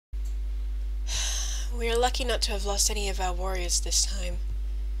We are lucky not to have lost any of our warriors this time.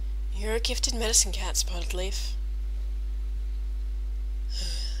 You're a gifted medicine cat, Spottedleaf.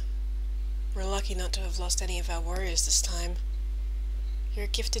 We're lucky not to have lost any of our warriors this time. You're a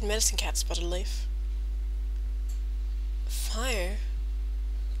gifted medicine cat, Spottedleaf. Fire?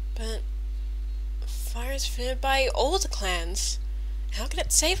 But fire is feared by all the clans. How can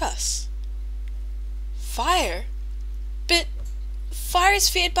it save us? Fire? But fire is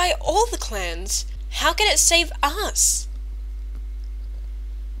feared by all the clans. How can it save us?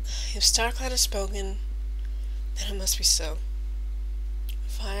 If StarClan has spoken, then it must be so.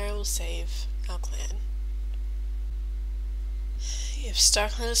 Fire will save our clan. If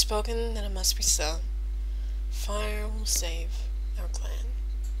StarClan has spoken, then it must be so. Fire will save our clan.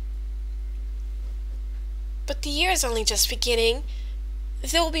 But the year is only just beginning.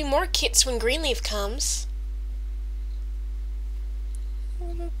 There will be more kits when Greenleaf comes.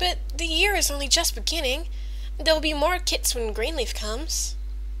 But the year is only just beginning. There will be more kits when Greenleaf comes.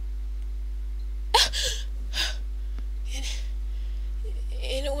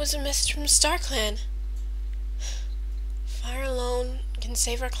 And it was a message from StarClan. Fire alone can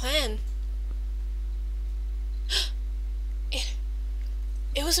save our clan.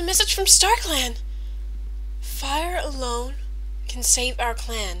 It was a message from StarClan. Fire alone can save our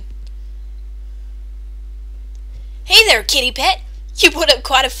clan. Hey there, kitty pet! You put up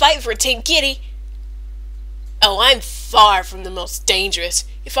quite a fight for a tame kitty. Oh, I'm far from the most dangerous.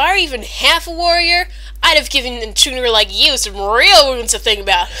 If I were even half a warrior, I'd have given an intruder like you some real wounds to think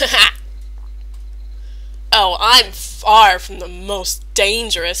about. Oh, I'm far from the most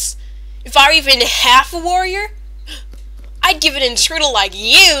dangerous. If I were even half a warrior, I'd give an intruder like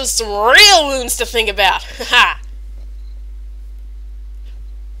you some real wounds to think about.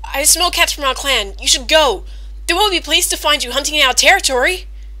 I smell cats from our clan. You should go. They won't be pleased to find you hunting in our territory.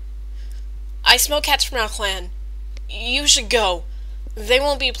 I smell cats from our clan. You should go. They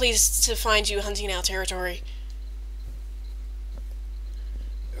won't be pleased to find you hunting in our territory.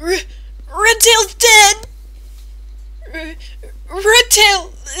 Redtail's dead!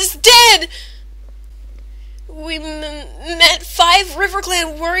 Redtail is dead! We met 5 River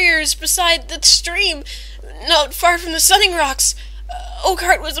Clan warriors beside the stream, not far from the Sunning Rocks.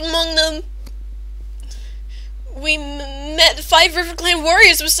 Oakhart was among them. We met 5 River Clan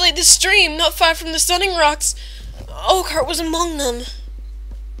warriors beside the stream, not far from the Sunning Rocks. Oakhart was among them.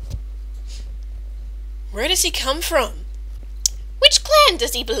 Where does he come from? Which clan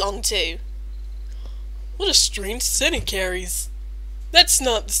does he belong to? What a strange scent he carries. That's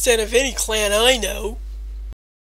not the scent of any clan I know.